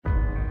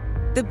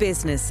The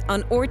Business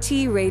on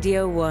RT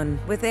Radio 1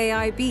 with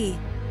AIB.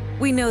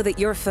 We know that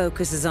your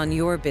focus is on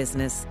your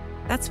business.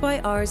 That's why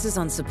ours is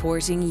on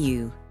supporting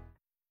you.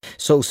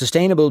 So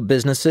sustainable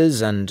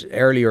businesses and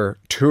earlier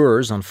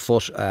tours on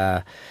foot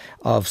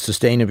of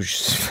sustainable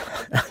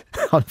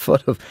on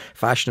foot of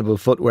fashionable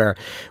footwear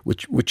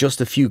with just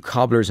a few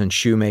cobblers and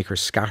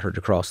shoemakers scattered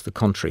across the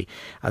country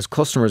as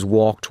customers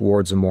walk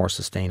towards a more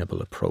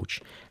sustainable approach.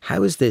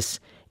 How is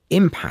this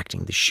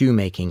impacting the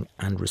shoemaking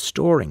and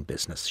restoring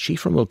business?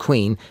 Siofra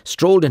Mulqueen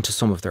strolled into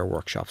some of their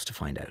workshops to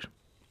find out.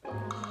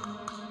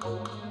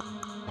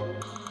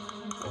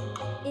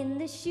 In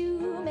the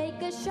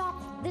shoemaker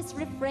shop, this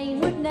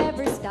refrain would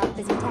never stop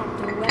as he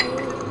tapped away,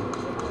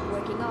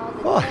 working all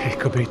the day. It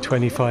could be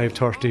 25,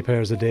 30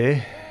 pairs a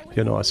day.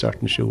 You know, a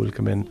certain shoe will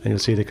come in and you'll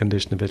see the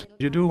condition of it.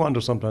 You do wonder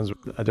sometimes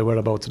at the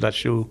whereabouts of that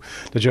shoe,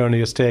 the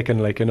journey it's taken,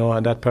 like, you know,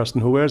 and that person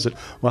who wears it,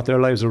 what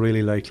their lives are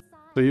really like.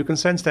 So you can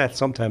sense that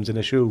sometimes in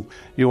a shoe.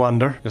 You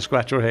wonder, you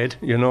scratch your head,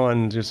 you know,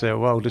 and you say,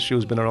 wow, this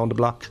shoe's been around the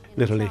block,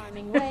 literally.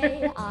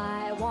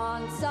 I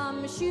want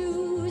some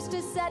shoes to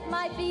set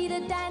my feet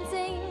a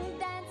dancing.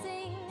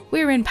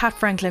 We're in Pat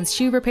Franklin's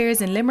shoe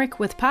repairs in Limerick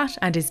with Pat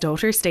and his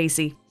daughter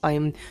Stacey.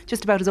 I'm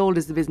just about as old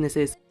as the business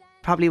is.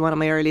 Probably one of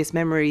my earliest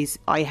memories,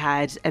 I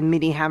had a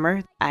mini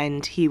hammer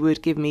and he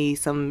would give me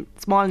some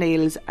small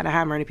nails and a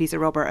hammer and a piece of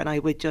rubber, and I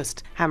would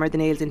just hammer the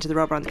nails into the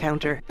rubber on the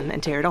counter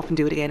and tear it up and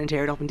do it again and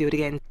tear it up and do it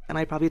again. And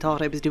I probably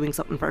thought I was doing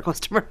something for a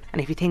customer.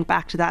 And if you think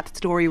back to that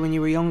story when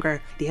you were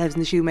younger, the elves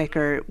and the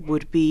shoemaker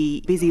would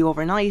be busy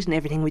overnight and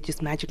everything would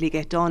just magically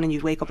get done, and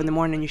you'd wake up in the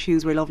morning and your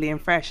shoes were lovely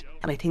and fresh.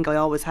 And I think I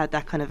always had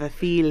that kind of a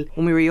feel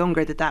when we were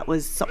younger that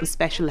was something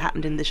special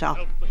happened in the shop.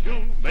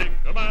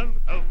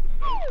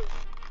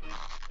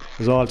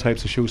 There's all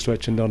types of shoe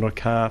stretching down our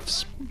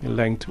calves,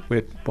 length,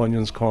 width,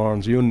 bunions,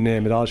 corns, you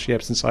name it, all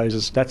shapes and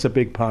sizes. That's a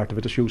big part of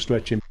it, the shoe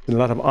stretching. A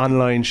lot of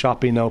online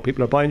shopping now,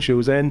 people are buying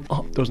shoes in,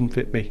 doesn't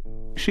fit me.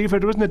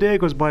 Siofra, there isn't a day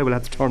goes by we'll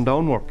have to turn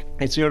down work.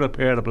 It's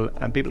irreparable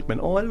and people come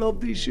in, I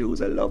love these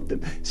shoes, I love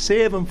them.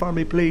 Save them for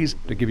me, please.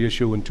 They give you a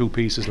shoe in two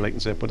pieces, like,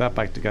 and say, put that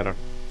back together.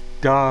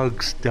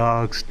 Dogs.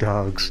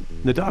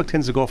 The dog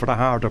tends to go for the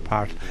harder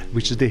part,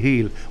 which is the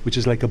heel, which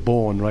is like a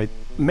bone, right?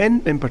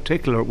 Men in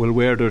particular will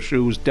wear their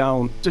shoes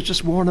down. They're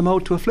just worn them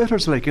out to a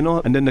flitters, like, you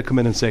know. And then they come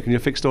in and say, can you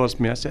fix those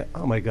for me? I say,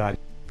 oh my God,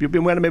 you've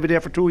been wearing them every day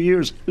for 2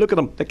 years. Look at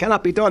them, they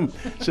cannot be done.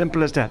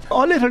 Simple as that.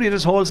 Oh, literally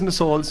there's holes in the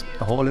soles.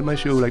 A hole in my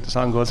shoe, like the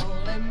song goes.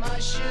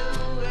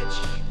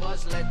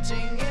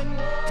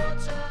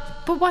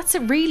 But what's it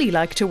really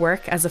like to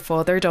work as a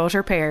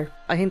father-daughter pair?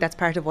 I think that's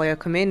part of why I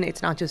come in.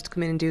 It's not just to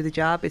come in and do the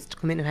job, it's to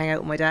come in and hang out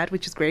with my dad,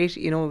 which is great.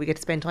 You know, we get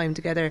to spend time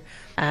together.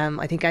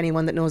 I think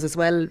anyone that knows us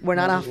well, we're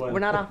not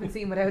often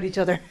seen without each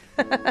other.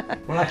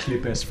 We're actually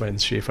best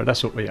friends, Siofra.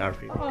 That's what we are.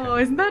 Oh,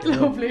 isn't that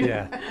lovely?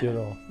 Yeah, you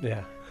know,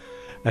 yeah.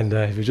 And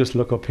if you just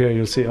look up here,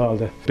 you'll see all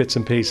the bits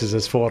and pieces.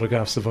 There's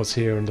photographs of us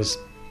here, and there's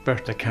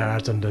birthday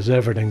cards, and there's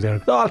everything there.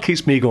 It all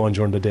keeps me going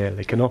during the day,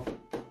 like, you know.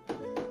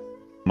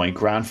 My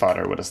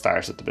grandfather would have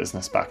started the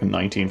business back in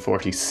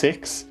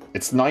 1946.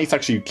 It's nice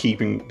actually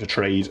keeping the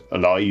trade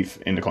alive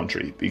in the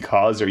country,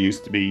 because there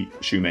used to be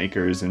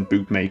shoemakers and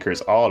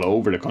bootmakers all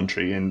over the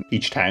country, and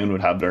each town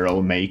would have their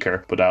own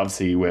maker. But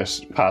obviously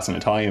with passing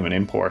of time and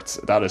imports,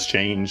 that has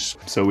changed.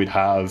 So we'd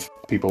have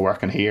people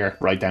working here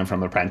right down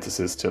from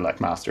apprentices to like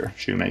master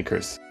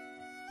shoemakers.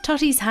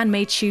 Tutty's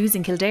Handmade Shoes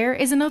in Kildare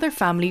is another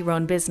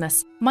family-run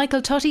business.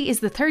 Michael Tutty is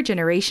the third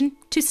generation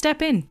to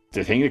step in.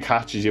 The thing that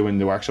catches you in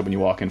the workshop when you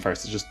walk in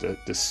first is just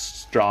the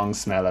strong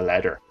smell of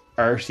leather.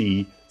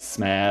 Earthy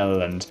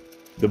smell and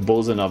the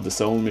buzzing of the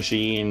sewing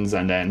machines,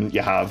 and then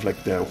you have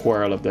like the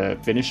whirl of the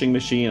finishing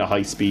machine, a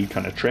high-speed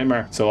kind of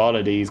trimmer. So all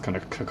of these kind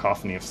of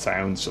cacophony of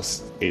sounds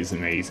just is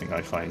amazing,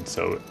 I find.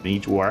 So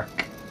each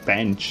work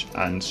bench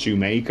and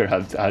shoemaker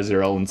has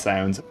their own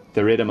sounds.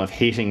 The rhythm of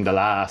hitting the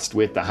last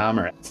with the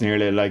hammer, it's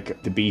nearly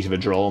like the beat of a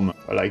drum.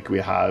 Like we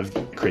have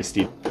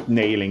Christy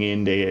nailing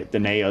in the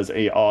nails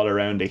all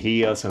around the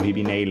heel, so he'd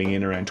be nailing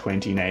in around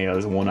 20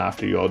 nails one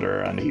after the other,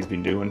 and he's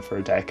been doing for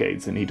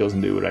decades, and he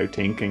doesn't do it without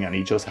thinking, and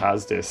he just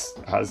has this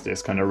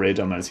kind of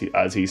rhythm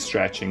as he's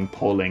stretching,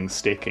 pulling,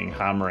 sticking,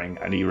 hammering,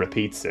 and he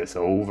repeats this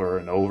over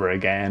and over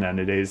again.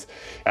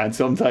 And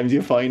sometimes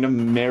you find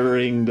him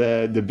mirroring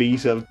the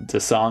beat of the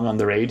song on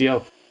the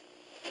radio.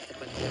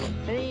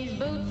 These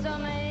boots are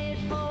made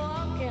for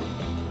walking,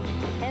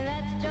 and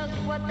that's just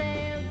what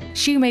they'll do.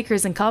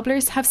 Shoemakers and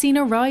cobblers have seen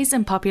a rise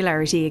in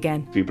popularity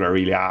again. People are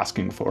really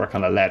asking for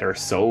kind of leather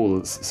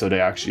soles, so they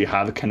actually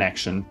have a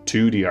connection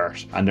to the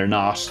art, and they're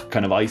not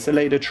kind of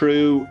isolated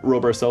through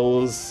rubber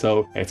soles.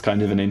 So it's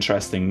kind of an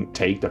interesting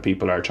take that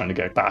people are trying to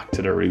get back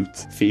to their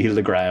roots, feel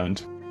the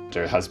ground.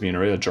 There has been a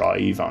real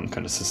drive on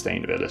kind of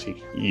sustainability,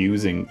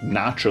 using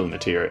natural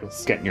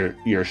materials, getting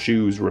your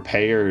shoes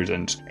repaired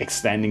and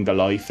extending the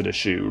life of the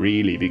shoe,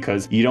 really,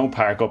 because you don't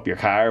park up your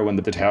car when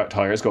the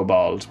tyres go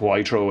bald.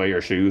 Why throw away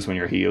your shoes when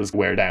your heels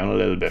wear down a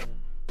little bit?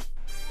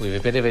 We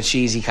have a bit of a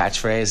cheesy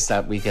catchphrase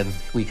that we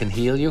can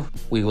heal you,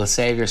 we will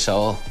save your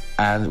soul,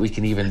 and we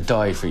can even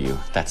die for you.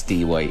 That's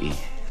DYE.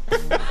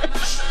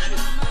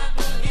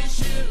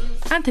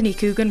 Anthony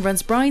Coogan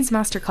runs Brian's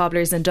Master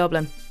Cobblers in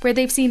Dublin, where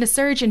they've seen a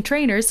surge in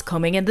trainers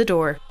coming in the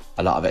door.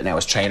 A lot of it now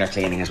is trainer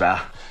cleaning as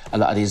well. A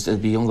lot of these,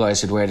 there'd be young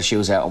guys who'd wear the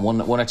shoes out on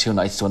one or two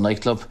nights to a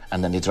nightclub,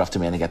 and then they'd drop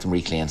them in and get them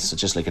re-cleaned. So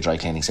just like a dry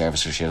cleaning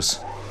service for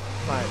shoes.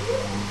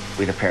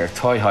 We had a pair of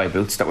thigh-high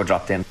boots that were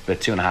dropped in with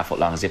 2.5 foot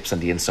long zips on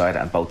the inside,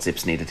 and both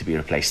zips needed to be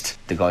replaced.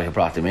 The guy who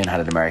brought them in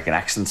had an American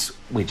accent.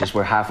 We just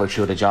were halfway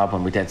through the job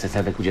when we then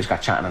said, like, we just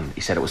got chatting, and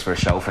he said it was for a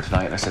show for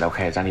tonight. And I said,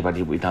 okay, is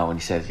anybody we know? And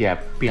he said,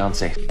 yeah,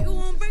 Beyonce.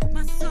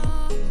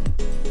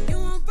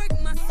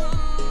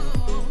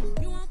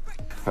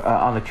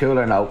 On a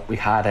cooler note, we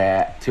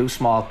had 2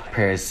 small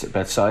pairs,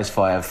 about size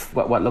 5,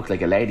 what looked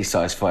like a lady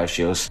size 5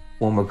 shoes.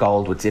 One were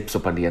gold with zips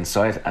up on the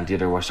inside, and the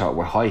other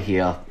were high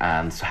heel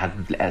and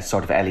had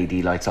sort of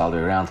LED lights all the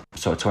way around.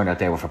 So it turned out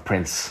they were for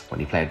Prince when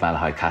he played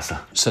Malahide Castle.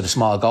 So the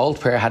small gold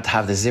pair had to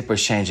have the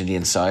zippers changed on the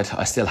inside.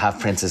 I still have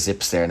Prince's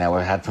zips there now.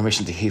 I had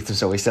permission to keep them,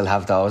 so we still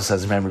have those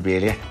as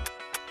memorabilia.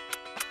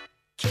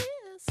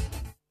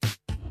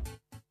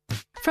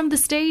 From the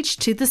stage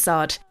to the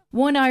sod,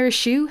 one Irish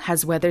shoe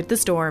has weathered the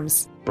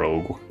storms.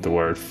 Brogue, the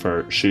word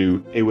for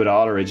shoe. It would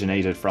all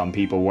originated from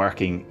people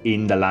working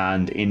in the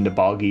land, in the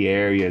boggy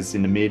areas,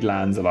 in the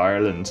Midlands of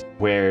Ireland,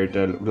 where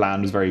the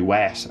land was very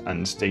wet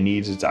and they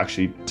needed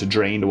to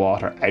drain the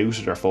water out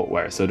of their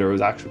footwear. So there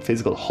was actual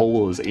physical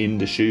holes in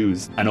the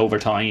shoes. And over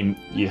time,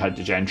 you had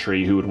the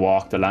gentry who would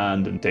walk the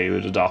land and they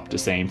would adopt the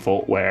same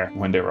footwear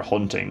when they were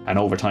hunting. And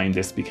over time,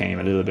 this became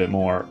a little bit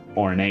more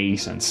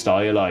ornate and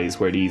stylized,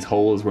 where these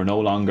holes were no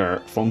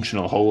longer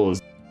functional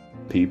holes.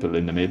 People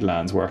in the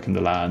Midlands working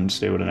the land,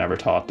 they would have never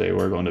thought they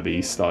were going to be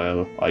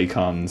style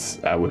icons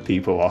with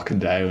people walking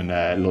down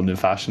London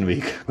Fashion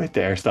Week with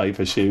their type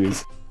of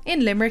shoes.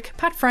 In Limerick,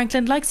 Pat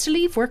Franklin likes to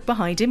leave work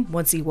behind him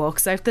once he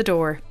walks out the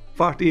door.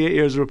 48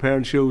 years of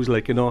repairing shoes,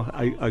 like, you know,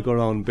 I go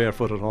around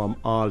barefoot at home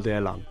all day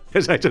long.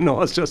 Because I don't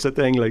know, it's just a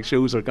thing, like,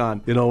 shoes are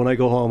gone. You know, when I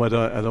go home, I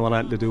don't want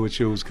anything to do with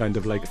shoes, kind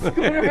of like. Kick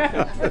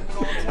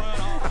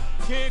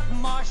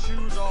my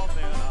shoes off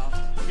there,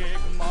 kick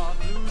my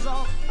blues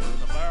off.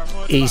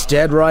 He's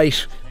dead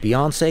right.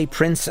 Beyonce,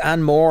 Prince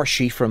and more.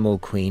 Siofra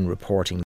Mulqueen reporting.